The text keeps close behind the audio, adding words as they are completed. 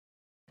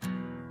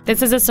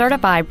This is a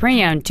certified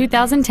pre-owned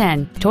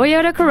 2010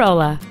 Toyota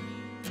Corolla.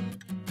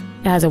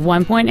 It has a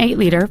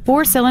 1.8-liter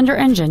four-cylinder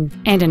engine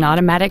and an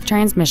automatic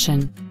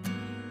transmission.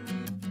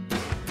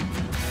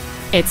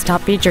 Its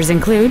top features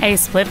include a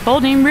split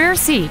folding rear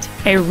seat,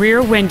 a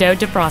rear window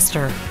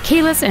defroster,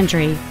 keyless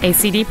entry, a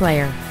CD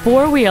player,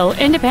 four-wheel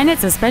independent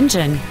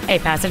suspension, a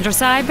passenger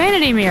side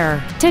vanity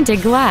mirror,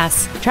 tinted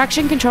glass,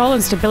 traction control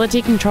and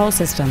stability control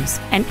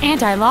systems, an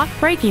anti-lock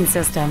braking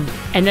system,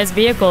 and this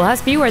vehicle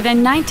has fewer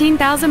than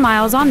 19,000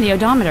 miles on the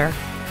odometer.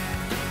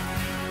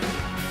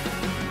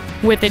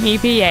 With an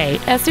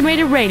EPA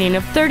estimated rating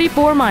of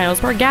 34 miles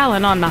per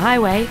gallon on the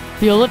highway,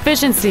 fuel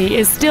efficiency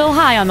is still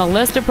high on the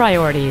list of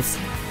priorities.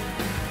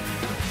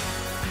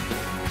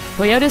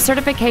 Toyota's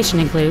certification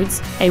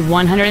includes a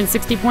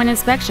 160-point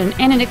inspection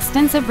and an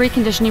extensive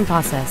reconditioning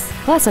process,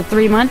 plus a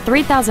 3-month,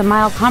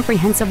 3,000-mile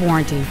comprehensive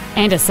warranty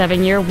and a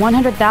 7-year,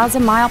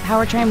 100,000-mile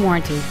powertrain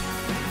warranty.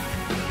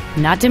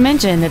 Not to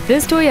mention that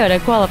this Toyota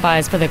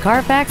qualifies for the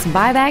Carfax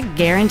buyback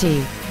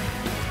guarantee.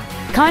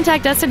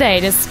 Contact us today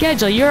to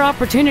schedule your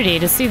opportunity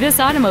to see this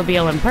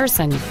automobile in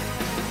person.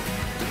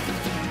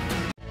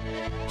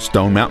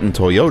 Stone Mountain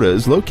Toyota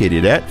is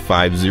located at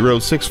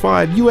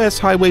 5065 US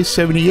Highway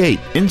 78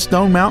 in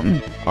Stone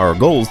Mountain. Our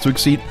goal is to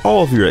exceed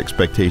all of your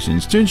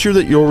expectations to ensure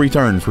that you'll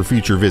return for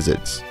future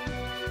visits.